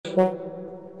fine.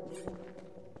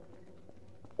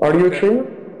 Are you a trainer?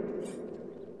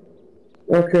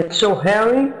 Okay, so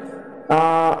Harry,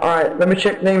 alright, let me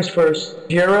check names first.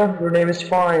 Jera, your name is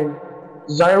fine.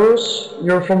 Zyrus,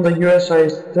 you're from the US I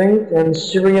think, and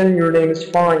Syrian, your name is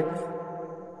fine.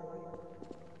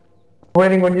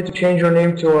 Waiting on you to change your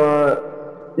name to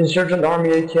Insurgent Army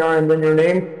ATR and then your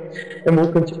name, and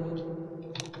we'll continue.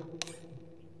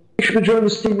 You should join the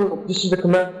Steam group, this is the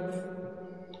command.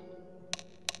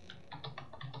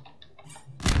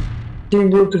 Steam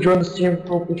group to join the Steam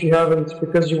group if you haven't,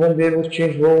 because you won't be able to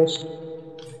change roles.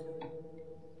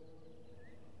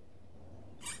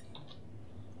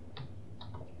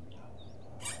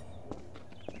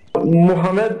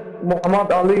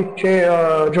 Muhammad Ali,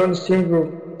 join the Steam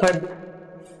group. Type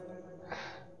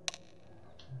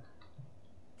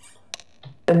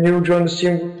and you join the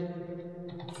Steam group.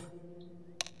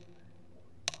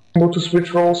 Go to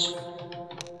switch roles.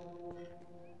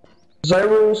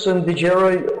 Zyrus and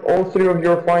Dijera, all three of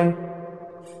you are fine.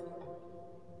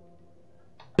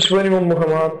 Just waiting on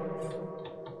Muhammad.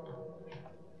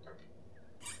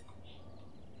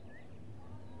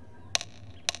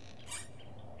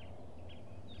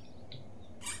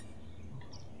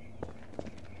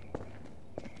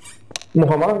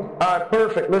 Muhammad? Alright,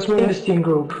 perfect. Let's move in this team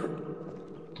group.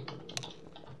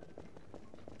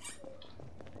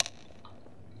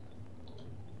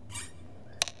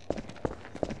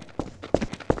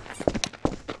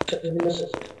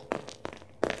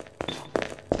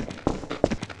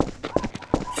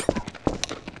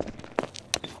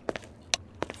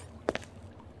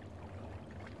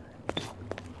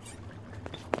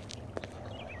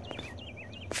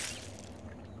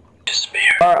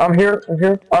 Alright, I'm here.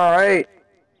 Alright.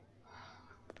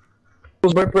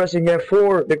 By pressing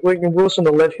F4, the clicking rules on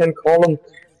the left hand column.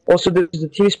 Also, this is the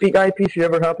TeamSpeak IP if you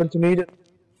ever happen to need it.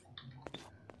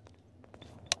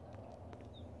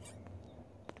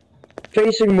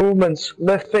 Facing movements,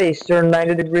 left face, turn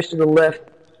 90 degrees to the left.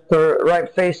 Right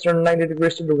face, turn 90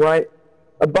 degrees to the right.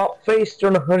 About face,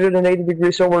 turn 180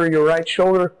 degrees over your right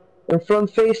shoulder. And front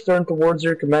face, turn towards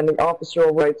your commanding officer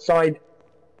over right side.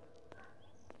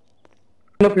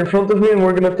 Up in front of me and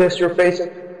we're gonna test your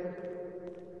facing.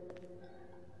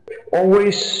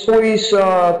 Always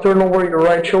turn over your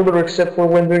right shoulder except for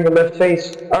when doing a left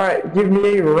face. Alright, give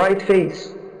me a right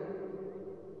face.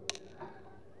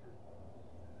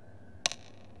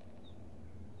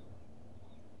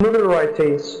 Another right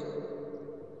face.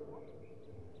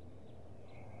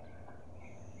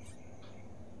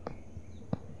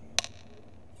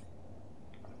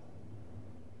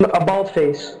 About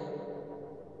face.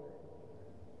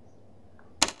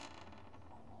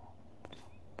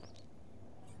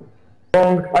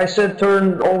 Wrong. I said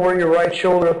turn over your right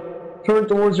shoulder. Turn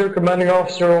towards your commanding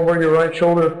officer over your right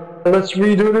shoulder. Let's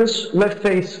redo this. Left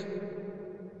face.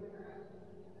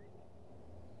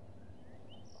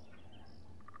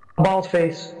 About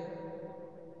face.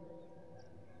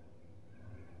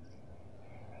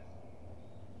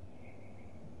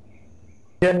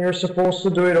 Again, you're supposed to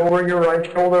do it over your right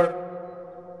shoulder.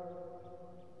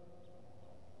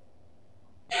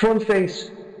 Front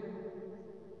face.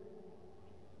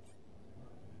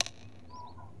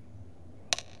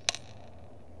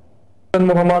 And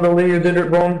Muhammad Ali, you did it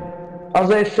wrong.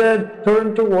 As I said,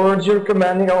 turn towards your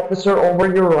commanding officer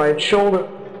over your right shoulder.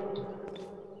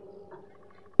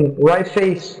 Right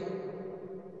face.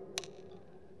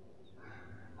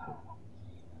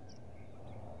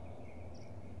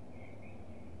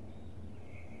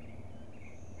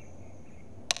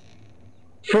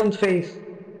 Front face.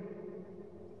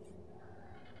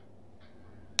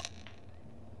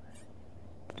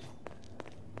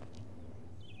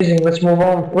 Let's move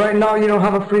on. Right now you don't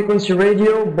have a frequency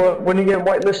radio, but when you get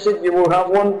whitelisted you will have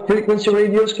one. Frequency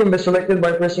radios can be selected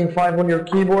by pressing 5 on your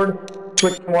keyboard.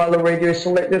 Clicking while the radio is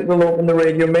selected will open the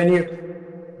radio menu.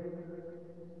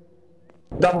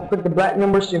 Double click the black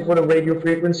numbers to input a radio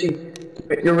frequency. To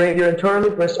pick your radio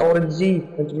internally, press Alt and Z,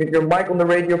 and to mute your mic on the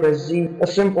radio, press Z.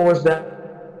 As simple as that.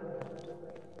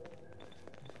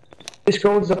 These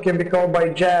codes that can be called by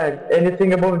JAG.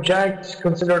 Anything above JAG is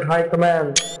considered high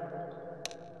command.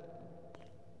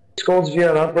 Codes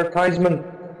via an advertisement.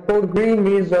 Code green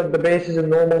means that the base is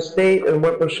in normal state and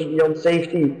weapons should be on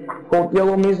safety. Code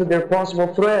yellow means that there are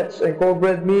possible threats, and code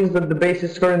red means that the base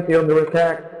is currently under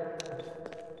attack.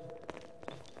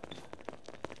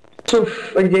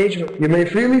 Engagement. You may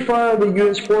freely fire the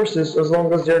US forces as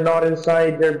long as they're not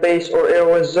inside their base or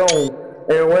AOS zone.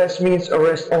 AOS means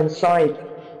arrest on sight.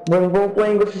 When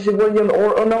role-playing with a civilian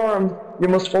or unarmed, you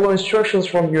must follow instructions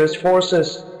from US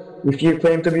forces. If you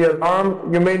claim to be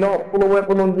unarmed, you may not pull a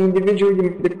weapon on the individual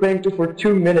you claim to for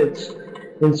 2 minutes.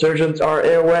 Insurgents are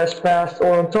AOS past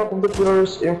or on top of the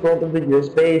pillars in front of the US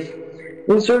base.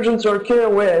 Insurgents are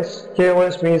KOS.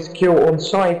 KOS means kill on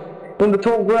sight in the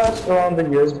tall grass around the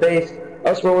US base,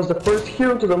 as well as the first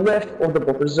hill to the left of the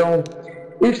buffer zone.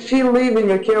 If seen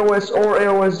leaving a KOS or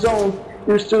AOS zone,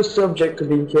 you're still subject to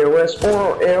being KOS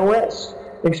or AOS.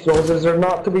 Explosives are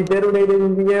not to be detonated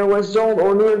in the AOS zone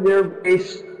or near their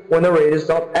base when the raid is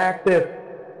not active.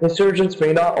 Insurgents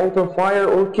may not open fire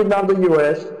or kidnap the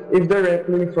US if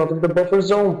directly in front of the buffer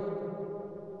zone.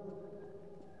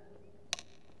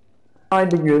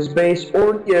 Behind the US base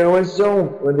or the AOS zone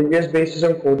when the US base is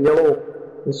on code yellow.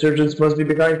 Insurgents must be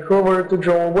behind cover to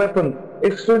draw a weapon,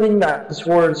 excluding knives and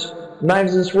swords.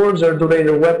 Knives and swords are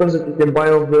donated weapons that you can buy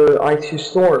off the Icefuse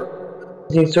store.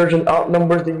 The insurgent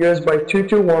outnumbers the US by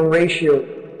 2-to-1 ratio.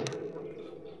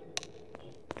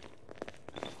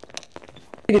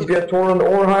 Please be a torrent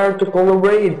or hired to call a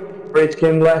raid. Raids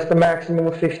can last a maximum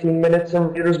of 15 minutes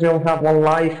and raiders will have one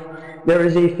life. There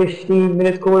is a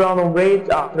 15-minute cooldown on raids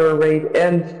after a raid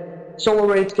ends. Solo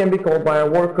raids can be called by a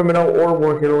war criminal or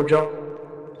war hero job.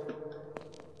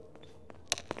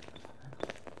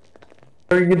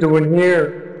 What are you doing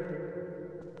here?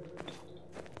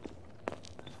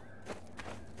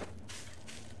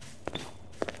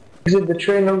 Exit the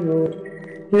trainer route.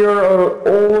 Here are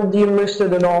all the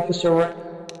enlisted and officer rank.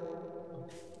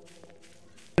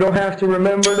 You don't have to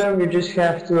remember them, you just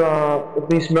have to at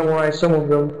least memorize some of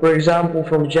them. For example,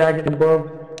 from Jagged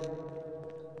above.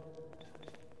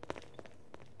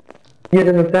 Get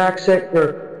an attack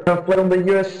sector. Have played on the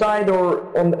US side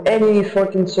or on any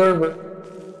fucking server.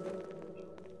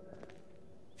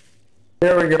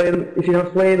 There we go. If you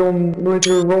have played on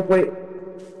military roleplay,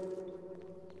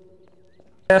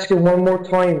 ask you one more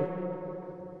time.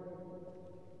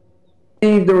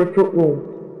 Leave the recruit room.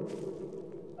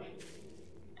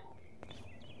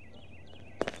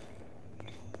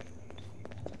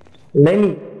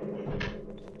 Lenny.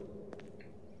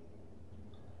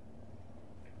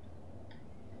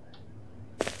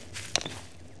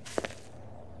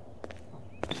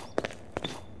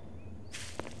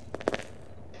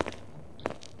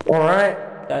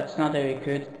 Alright. That's not very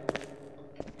good.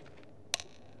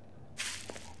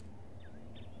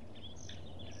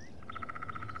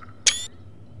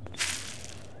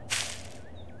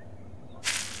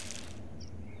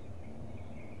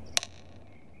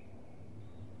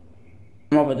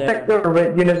 Over there. Sector,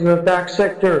 red unit is an attack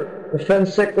sector.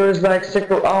 Defense sector is like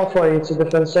sector alpha, it's a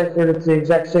defense sector, it's the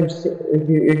exact same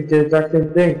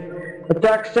thing.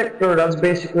 Attack sector, that's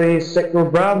basically sector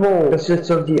Bravo, consists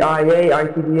of the IA,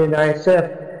 ITD and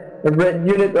ISF. The red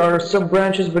unit are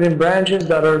sub-branches within branches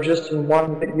that are just in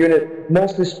one unit,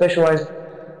 mostly specialized.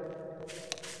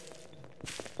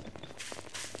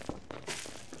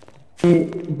 The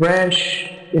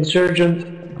branch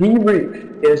insurgent debrief.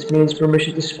 Yes means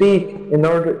permission to speak. In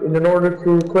order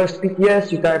to request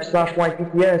PTS, you type /y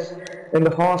PTS, and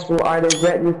the host will either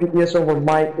grant you PTS over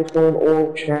microphone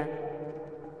or chat.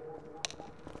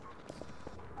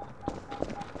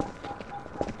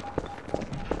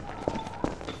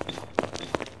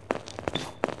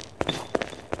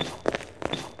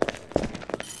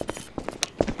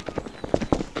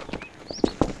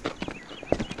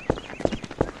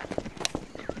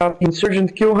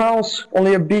 Insurgent kill house,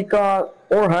 only a B-cot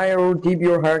or higher or DB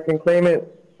or higher can claim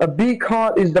it. A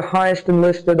B-cot is the highest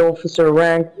enlisted officer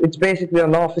rank. It's basically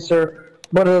an officer,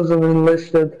 but it is an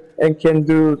enlisted and can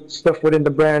do stuff within the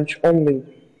branch only.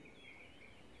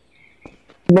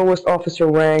 Lowest officer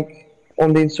rank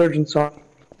on the insurgent side.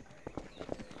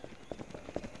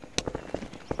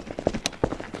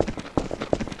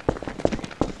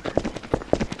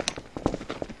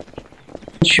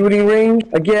 Shooting range,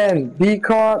 again,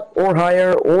 B-cot or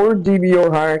higher or DB or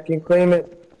higher can claim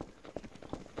it.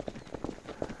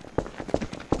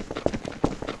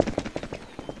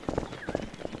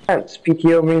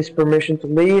 PTO means permission to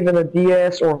leave, and a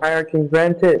DS or higher can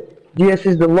grant it. DS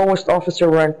is the lowest officer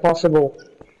rank possible.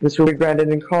 This will be granted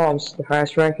in comms. The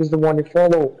highest rank is the one you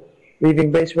follow. Leaving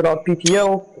base without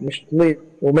PTO, permission to leave,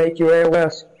 will make you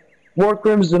AOS. War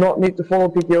crims do not need to follow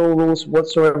PTO rules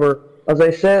whatsoever. As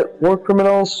I said, war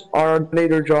criminals are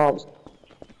later jobs.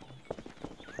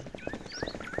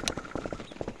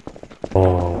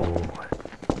 Oh.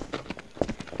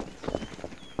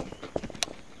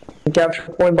 Capture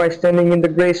a point by standing in the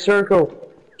gray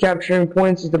circle. Capturing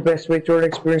points is the best way to earn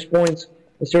experience points.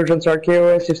 Insurgents are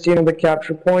KOS if seen on the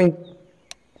capture point.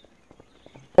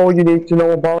 All you need to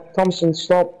know about Thompson,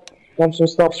 stop. Thompson,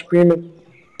 stop screaming.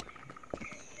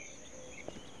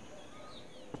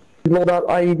 Blow that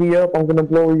IED up, I'm gonna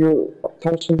blow you up.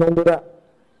 Thompson, don't do that.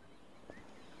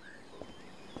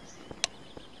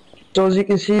 So as you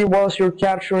can see, whilst you're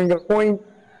capturing a point,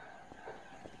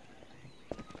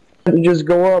 you just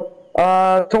go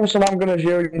up. Thompson, I'm gonna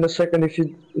jail you in a second if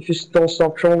you don't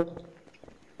stop trolling.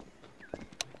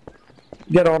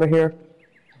 Get out of here.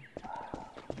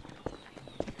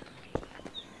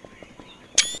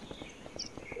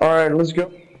 Alright, let's go.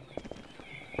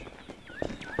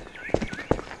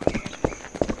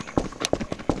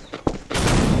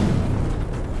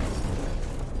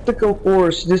 Obstacle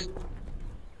course, this...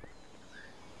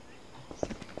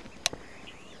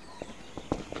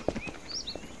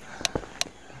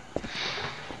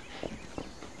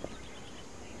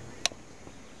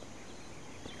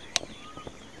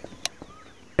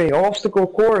 Obstacle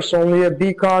course, only a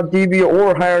BCOD, DB,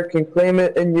 or higher can claim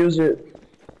it and use it.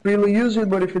 Really use it,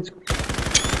 but if it's...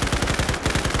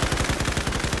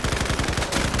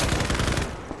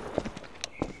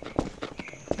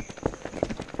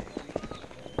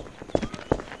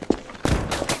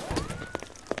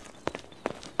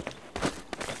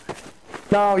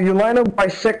 Now, you line up by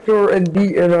sector and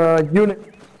be in a unit.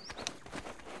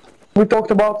 We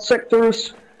talked about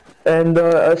sectors and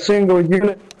a single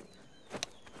unit.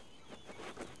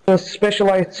 A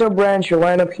specialized sub-branch, you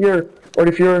line up here, or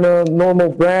if you're in a normal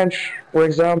branch, for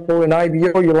example in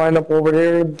IBO, you line up over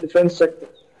there in the defense sector.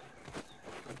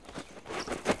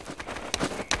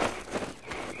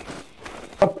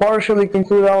 Partially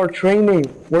conclude our training.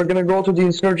 We're gonna go to the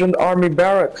Insurgent Army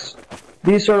barracks.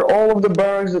 These are all of the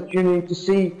barracks that you need to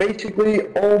see. Basically,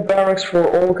 all barracks for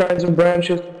all kinds of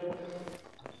branches.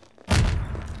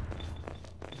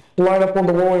 Line up on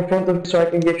the wall in front of me so I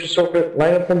can get your socket.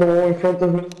 Line up on the wall in front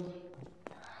of me.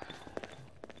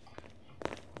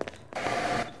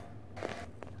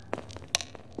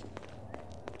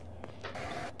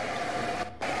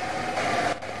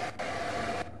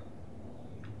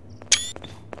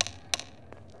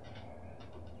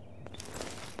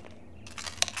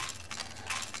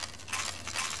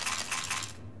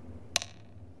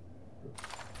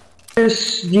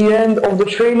 This is the end of the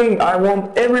training. I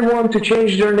want everyone to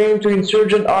change their name to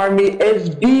Insurgent Army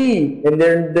SB and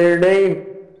their name.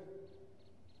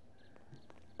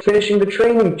 Finishing the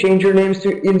training, change your names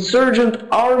to Insurgent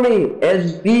Army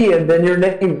SB and then your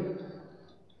name.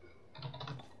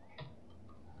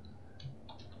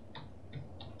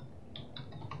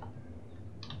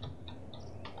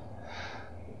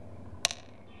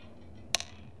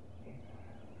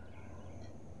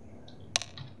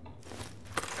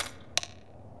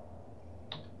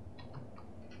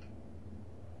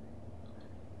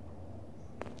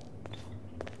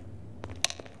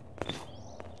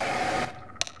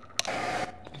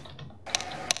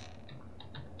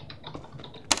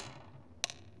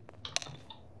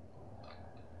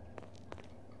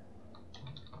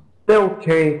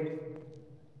 Okay.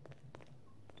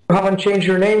 You haven't changed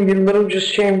your name, you literally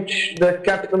just changed the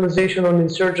capitalization on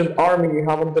Insurgent Army, you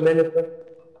haven't done anything.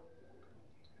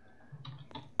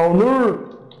 Oh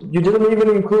no, you didn't even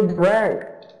include the rank.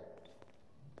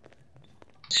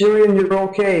 Syrian, you're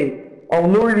okay. Oh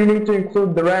no, you need to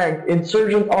include the rank.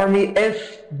 Insurgent Army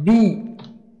FB.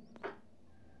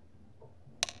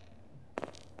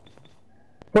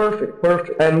 Perfect,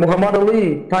 perfect. And Muhammad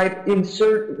Ali, type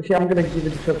insert. See, I'm gonna give it a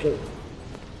description.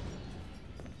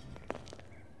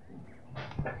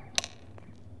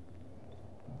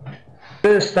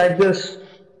 Type this.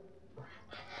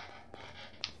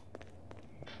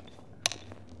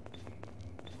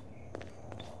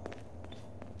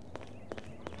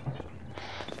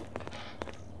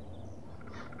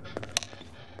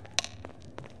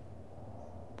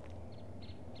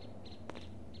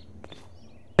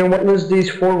 And witness these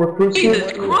 4 recruits.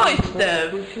 Jesus Christ,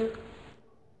 Dev!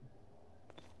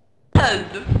 And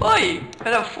 5! I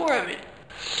have 4 of me.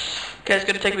 Okay, it's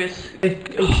gonna take me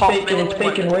a hot minute.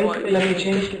 Let me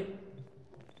change it.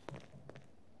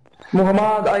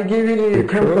 Muhammad, I give you the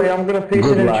template. I'm gonna paste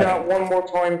it in chat one more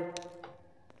time.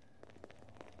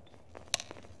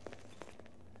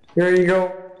 Here you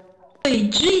go. Hey,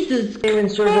 Jesus Christ!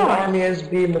 Insurgent Army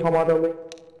SB, Muhammad Ali.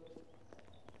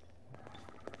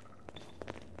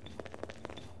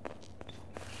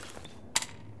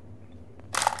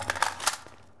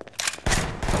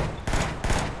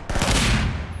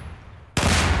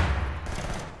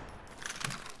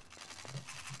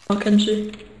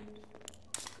 Country.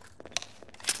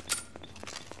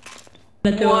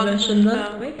 On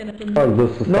the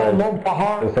suicide. No,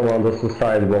 Bahar. Someone on the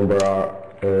suicide bomber.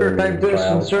 Type this,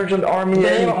 Insurgent Army.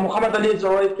 Muhammad Ali is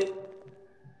alright.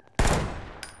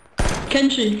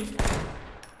 Country.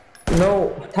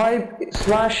 No, type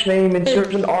 /name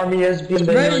Insurgent Army SB and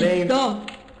then your name.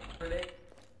 Stop.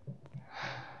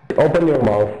 Open your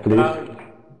mouth,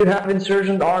 please. You have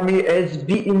insurgent army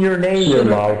SB in your name. Your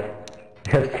mouth.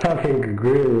 You have something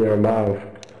green in your mouth.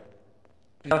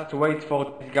 Just wait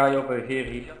for this guy over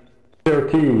here. Your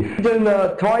teeth. Then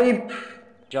type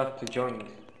Just to join us.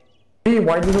 B.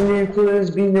 Why didn't you include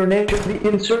SB in your name? Should be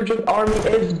insurgent army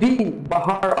SB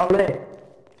Bahar Ale.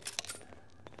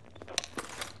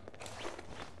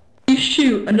 You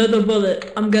shoot another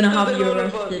bullet, I'm gonna have you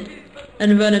arrested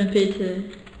and run in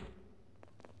P2.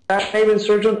 That name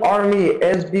insurgent army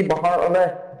SB Bahar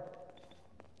Ale.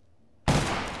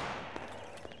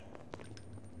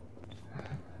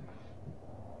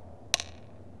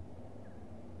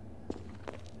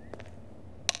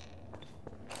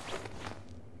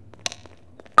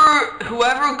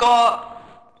 Whoever got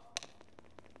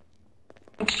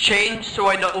changed so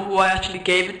I know who I actually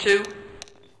gave it to.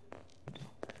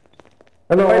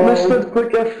 Hello. Right, listed,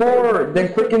 click F4,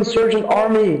 then click insurgent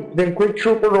army, then click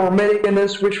trooper or medic and then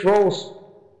switch roles.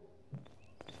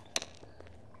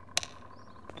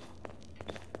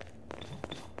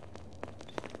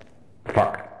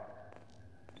 Fuck.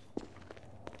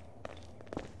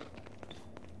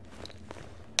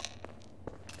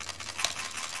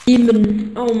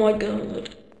 Demon, oh my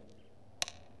god.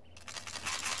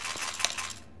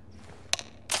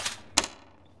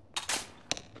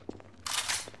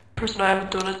 Person I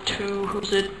haven't done it to,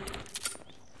 who's it?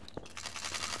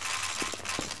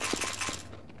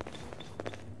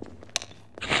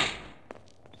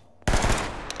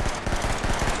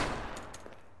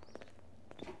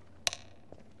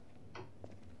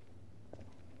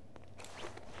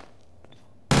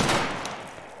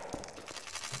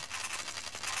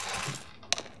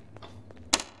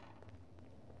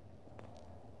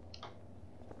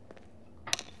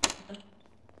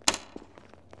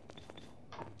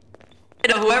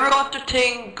 You know, whoever got their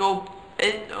thing, go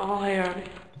in. Oh, here.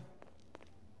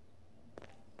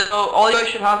 Oh, all you guys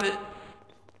should have it.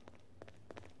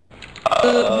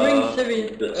 Bring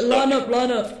Siri, line up,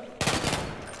 line up.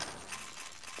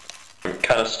 I'm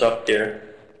kinda stuck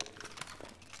here.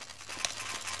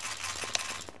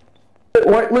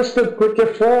 Whitelisted, click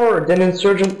F4, then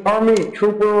insurgent army,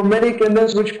 trooper or medic, and then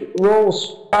switch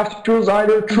roles. Have to choose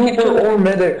either trooper or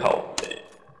medic. Help me.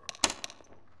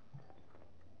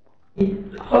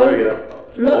 Oh, There you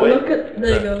go. look at,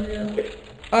 there you go,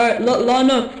 yeah. Alright,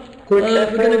 line up. Click we're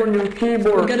F4 on your We're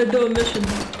keyboard. gonna do a mission.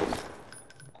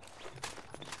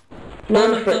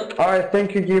 Line up. Perfect. Alright,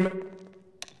 thank you, Demon.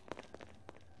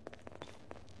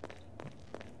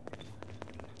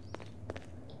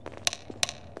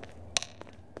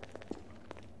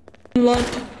 Line.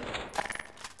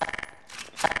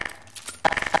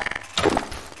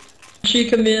 She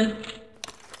come here.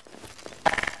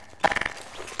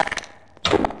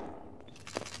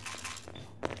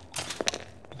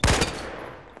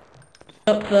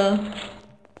 Up there.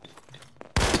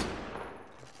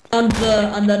 And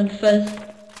there, and then first.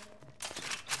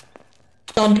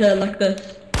 Stand here like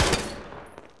this.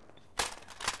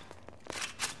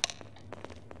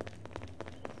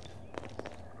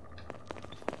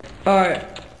 Alright,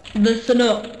 listen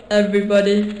up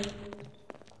everybody.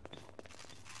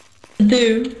 To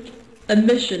do a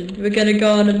mission, we're gonna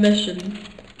go on a mission.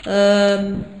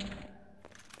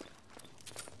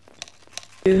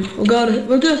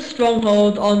 We'll do a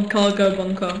stronghold on cargo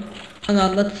bunker. Hang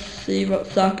on, let's see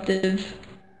what's active.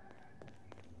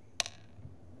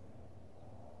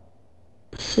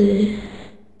 Let's see.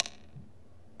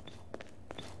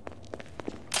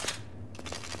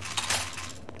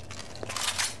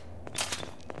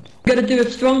 We're gonna do a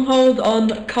stronghold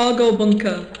on cargo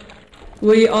bunker.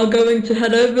 We are going to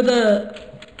head over there.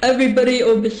 Everybody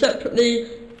will be separately,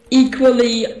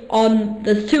 equally on.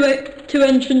 There's two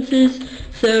entrances.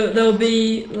 So there'll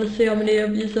be, let's see how many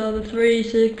of you are there, 3,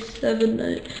 6, 7,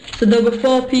 8. So there'll be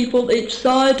 4 people each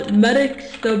side,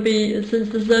 medics, there'll be, since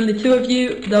there's only 2 of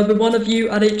you, there'll be 1 of you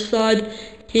at each side,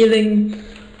 healing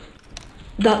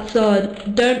that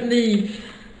side. Don't leave.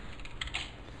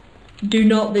 Do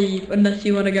not leave unless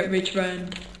you want to get reach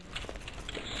round.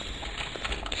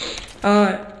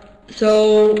 Alright,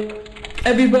 so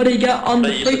everybody get on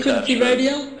the frequency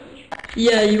radio.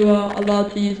 Yeah, you are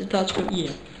allowed to use attachment.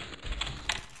 Yeah.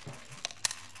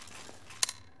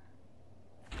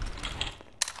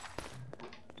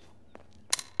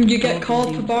 You get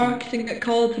called for barracks and get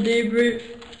called for debrief.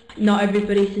 Not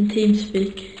everybody's in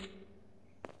TeamSpeak.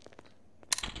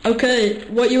 Okay,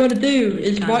 what you want to do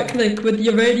is right click with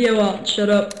your radio out. Shut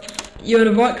up. You want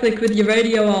to right click with your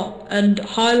radio out and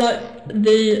highlight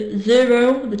the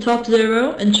 0, the top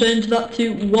 0, and change that to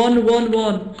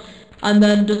 111, and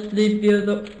then just leave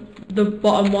the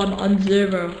bottom one on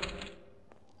 0.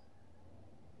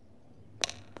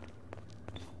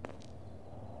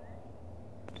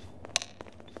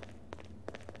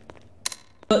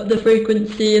 the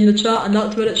frequency in the chat, and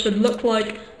that's what it should look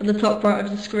like at the top right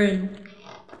of the screen.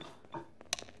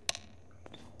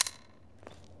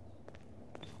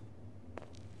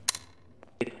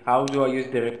 How do I use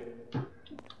the...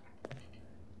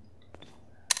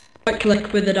 Right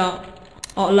click with it out,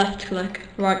 or left click,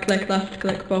 right click, left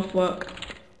click, both work.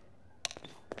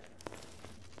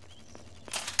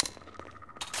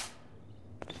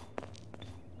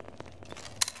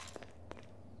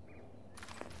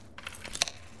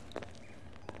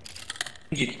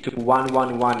 Change it to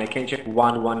 111, I can check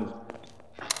 11.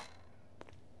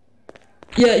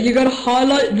 Yeah, you gotta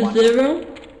highlight the 0,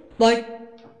 like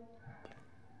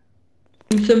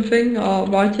something or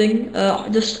writing,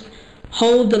 just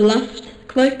hold the left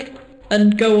click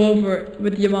and go over it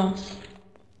with your mouse.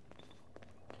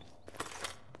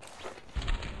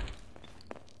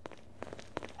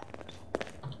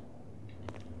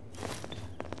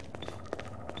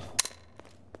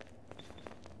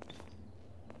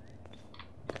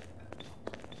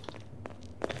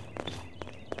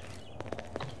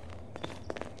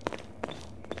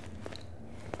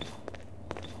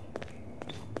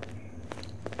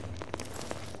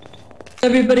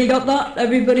 Everybody got that?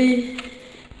 Everybody?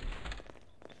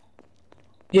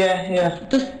 Yeah.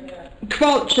 Just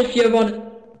crouch if you want it.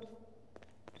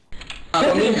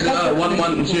 I'm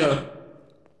 110.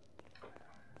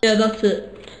 Yeah, that's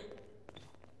it.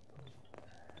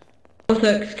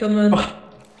 Vortex, come in. Let's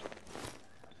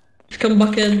come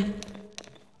back in.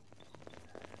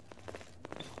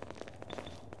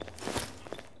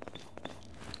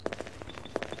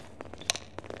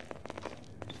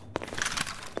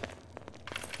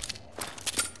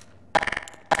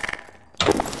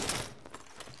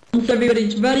 Once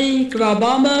everybody's ready, grab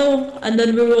ammo, and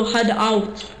then we will head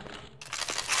out.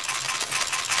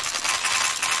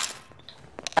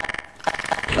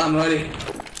 I'm ready.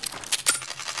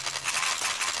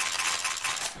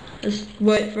 Just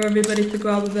wait for everybody to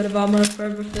grab a bit of ammo for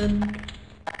everything.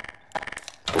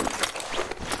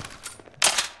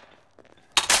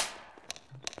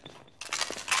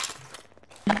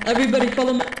 Everybody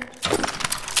follow me.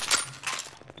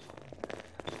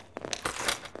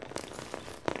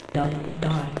 Die.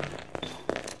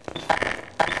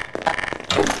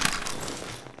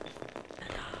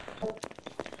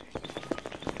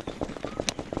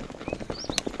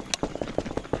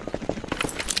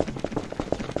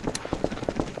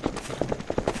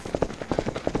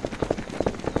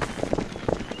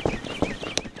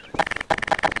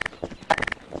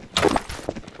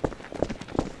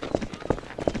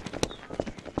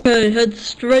 Okay, head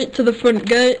straight to the front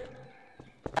gate.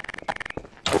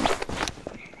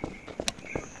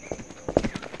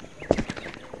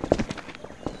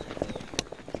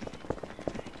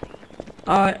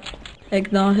 Alright,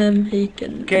 ignore him, he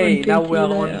can... Okay, now we are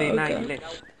later. only 9 Okay.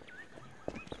 left.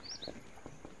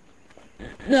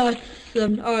 Nice,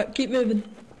 alright, keep moving.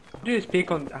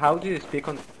 How do you speak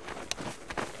on...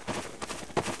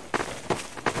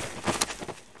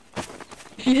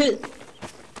 If you hit...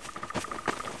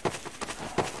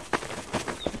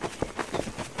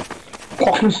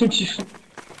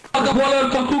 Agora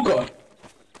com a cuca.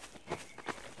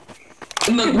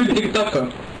 Na vida que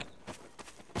toca.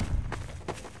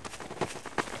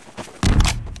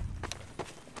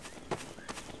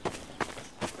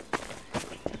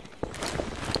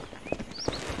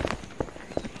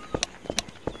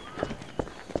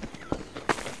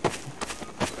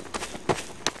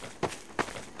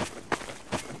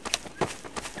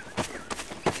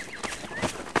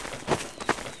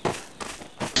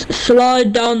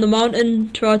 Slide down the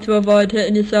mountain, try to avoid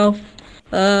hitting yourself.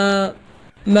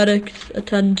 Medics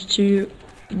attend to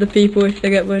the people if they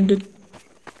get wounded.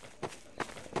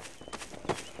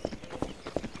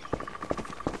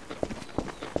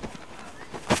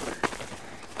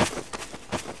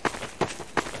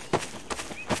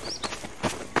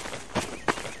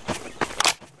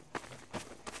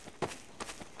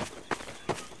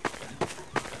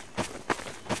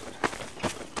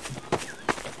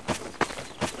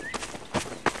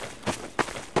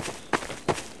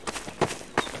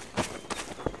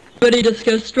 Everybody just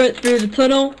go straight through the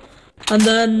tunnel, and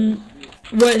then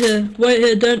wait here,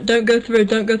 don't go through.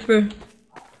 Don't go through.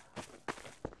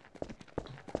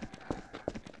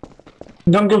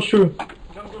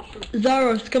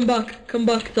 Zaros, come back,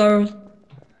 Zaros.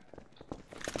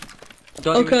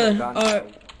 Okay, alright,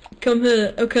 come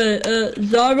here, okay,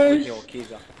 Zaros,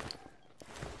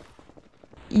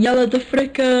 Yellow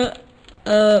Africa,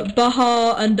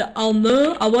 Baha and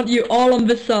Alnur, I want you all on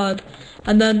this side.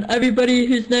 And then everybody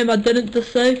whose name I didn't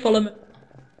just say, follow me.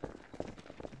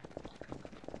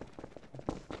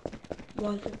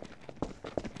 Why is it?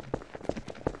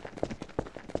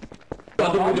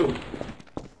 we do?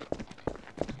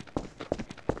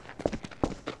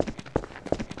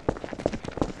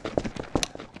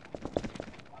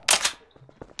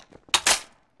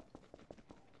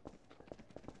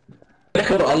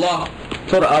 For Allah,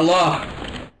 for Allah.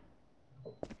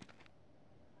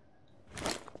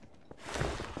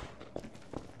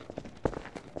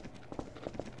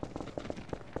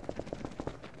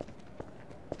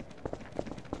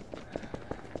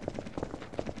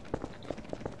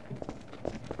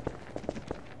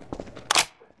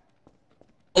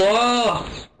 Allah.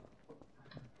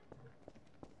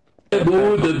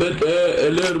 بود بدء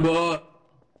الاربعاء.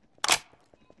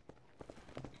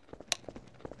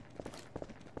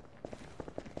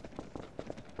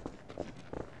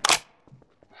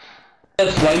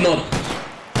 Yes, why not?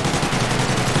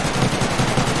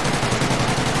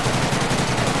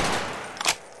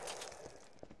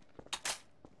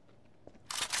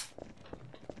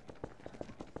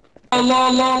 Allah,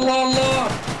 Allah, Allah,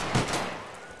 Allah.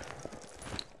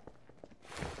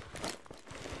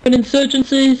 An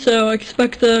insurgency, so I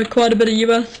expect quite a bit of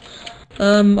US.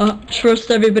 I trust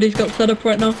everybody's got set up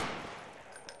right now.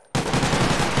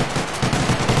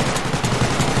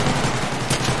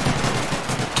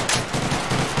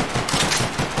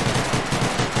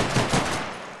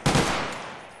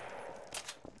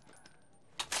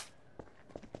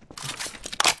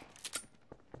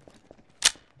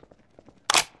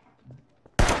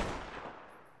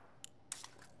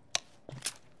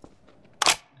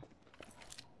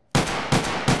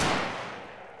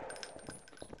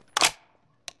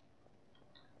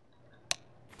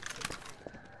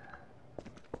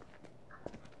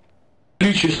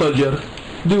 Soldier,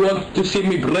 do you want to see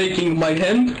me breaking my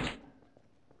hand?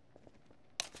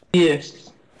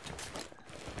 Yes.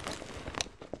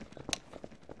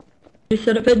 You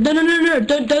set up it. No,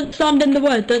 don't stand in the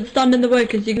way. Don't stand in the way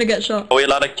because you're gonna get shot. Are we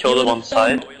allowed to kill them on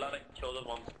side?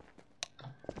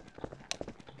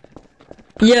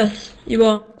 Yes, you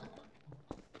are.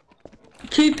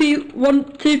 Two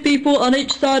people on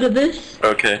each side of this.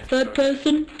 Okay. Third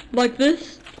person, like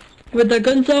this, with their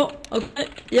guns out. Okay,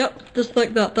 yep, just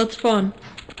like that. That's fine.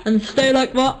 And stay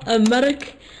like that. And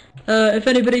medic, if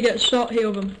anybody gets shot,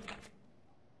 heal them.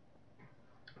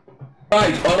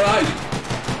 Right, alright.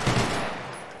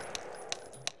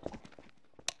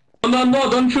 No,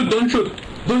 don't shoot.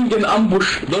 Don't get an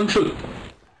ambush, don't shoot.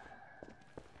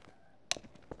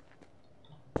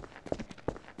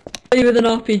 With an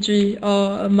RPG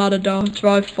or a Matador,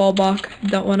 drive, fall back.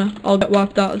 Don't wanna. I'll get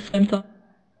wiped out at the same time.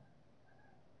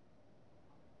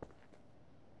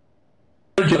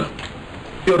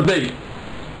 Your day.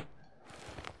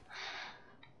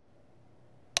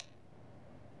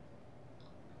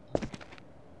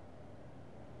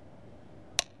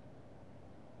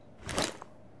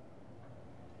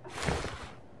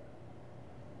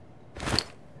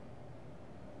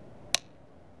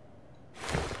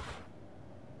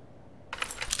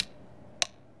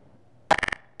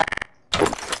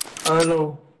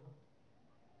 Hello.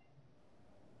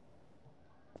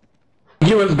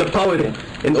 Give us the power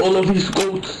and all of these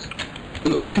goats,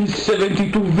 these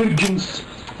 72 virgins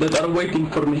that are waiting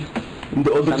for me on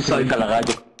the other side.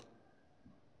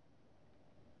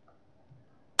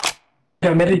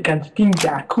 The Americans think they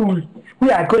are cool. We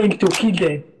are going to kill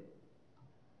them.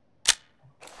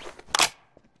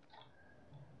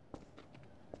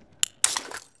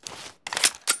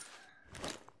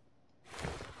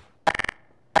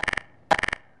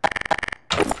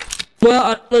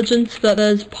 Well, intelligence that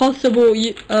there's possible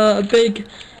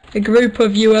a group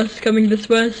of US coming this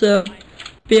way, so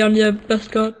be on your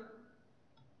best guard.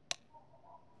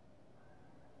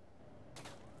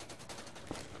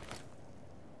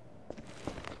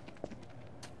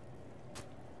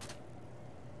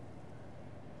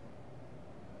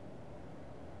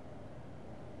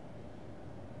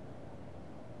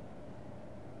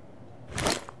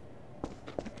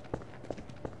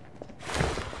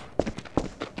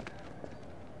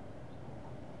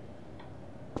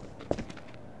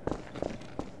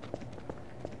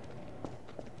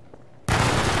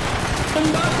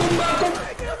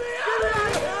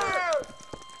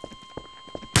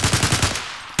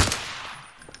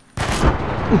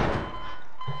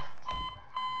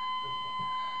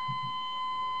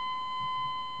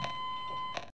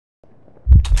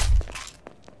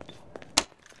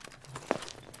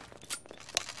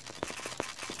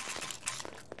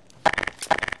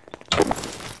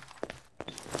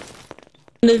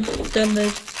 Done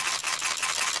this.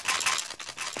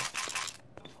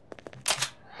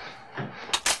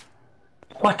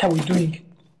 What are we doing?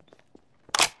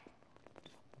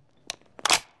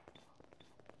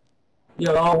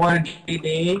 You all want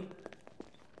GD?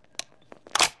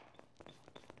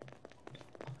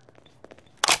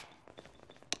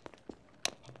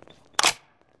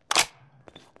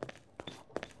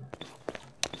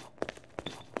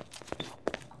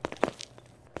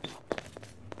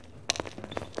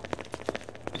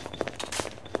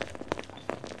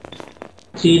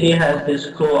 CD has this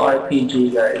cool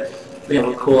RPG, guys. We have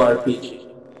a cool RPG.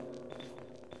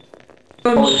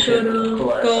 I'm Holy just shit, gonna cool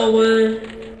go away.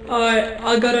 Alright,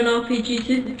 I got an RPG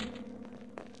too.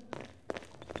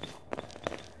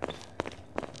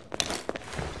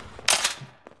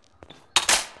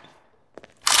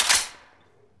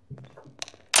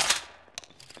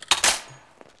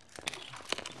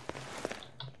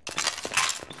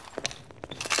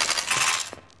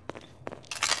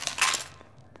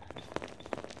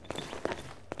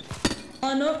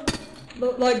 Line up,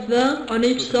 look like that, on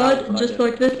each side, just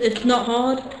like this. It's not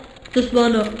hard. Just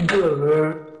line up.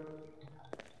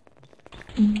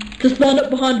 Just line up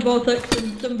behind Vortex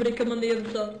and somebody come on the other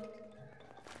side.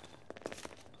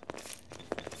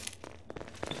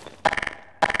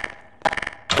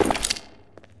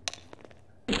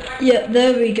 Yeah,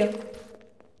 there we go.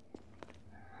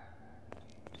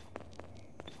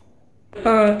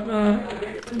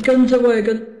 Alright, guns away,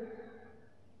 guns.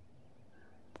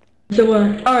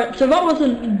 Alright, so that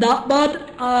wasn't that bad.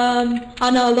 I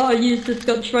know a lot of you just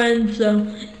got trained, so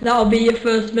that'll be your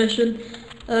first mission.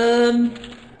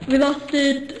 We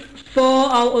lasted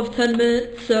 4 out of 10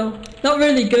 minutes, so not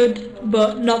really good,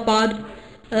 but not bad.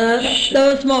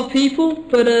 There was more people,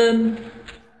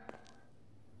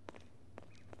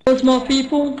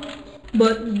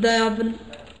 but they haven't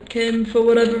came for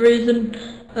whatever reason.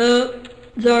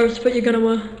 Zaris, put your gun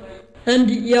away. And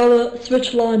yellow,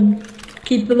 switch line.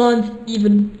 Keep the lines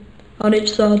even on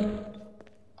each side.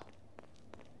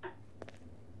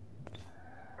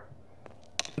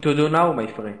 What to do now, my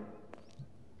friend?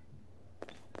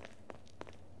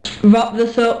 Wrap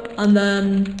this up and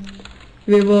then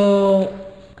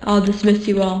I'll dismiss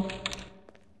you all.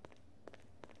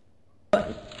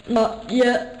 But not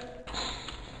yet.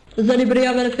 Does anybody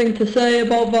have anything to say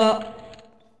about that?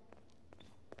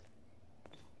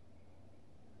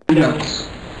 Yes.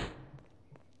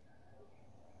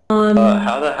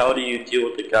 How the hell do you deal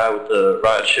with the guy with the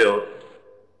riot shield?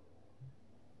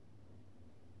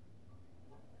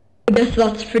 I guess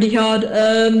that's pretty hard.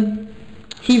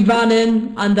 He ran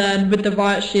in and then with the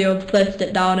riot shield placed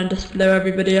it down and just blew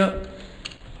everybody up.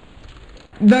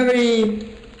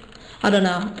 Very, I don't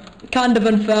know, kind of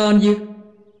unfair on you.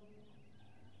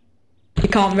 You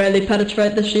can't really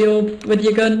penetrate the shield with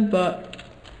your gun, but...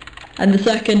 And the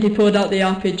second he pulled out the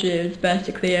RPG, it was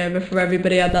basically over for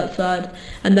everybody on that side.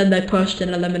 And then they pushed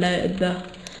and eliminated the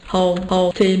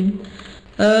whole team.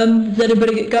 Has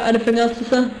anybody got anything else to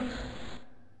say?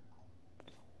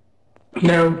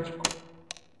 No.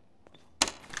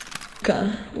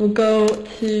 Okay, we'll go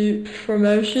to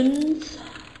promotions.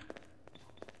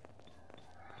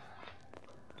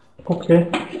 Okay.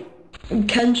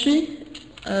 Kenshi,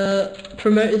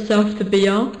 promote yourself to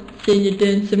BR, seeing you're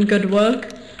doing some good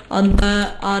work on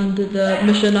that and the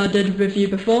mission I did with you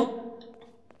before.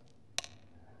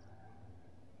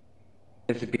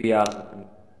 It's BR.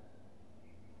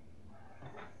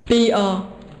 BR.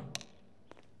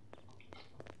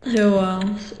 Who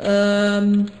else?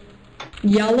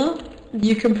 Yala,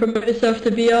 you can promote yourself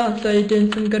to BR, so you're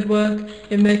doing some good work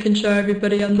in making sure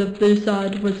everybody on the blue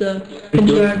side was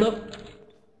controlled up.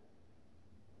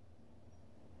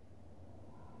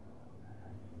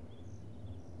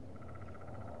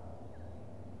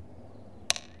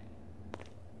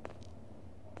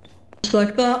 Just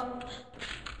like that.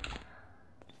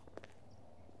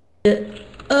 Yeah.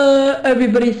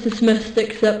 Everybody's dismissed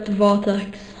except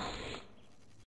Vortex.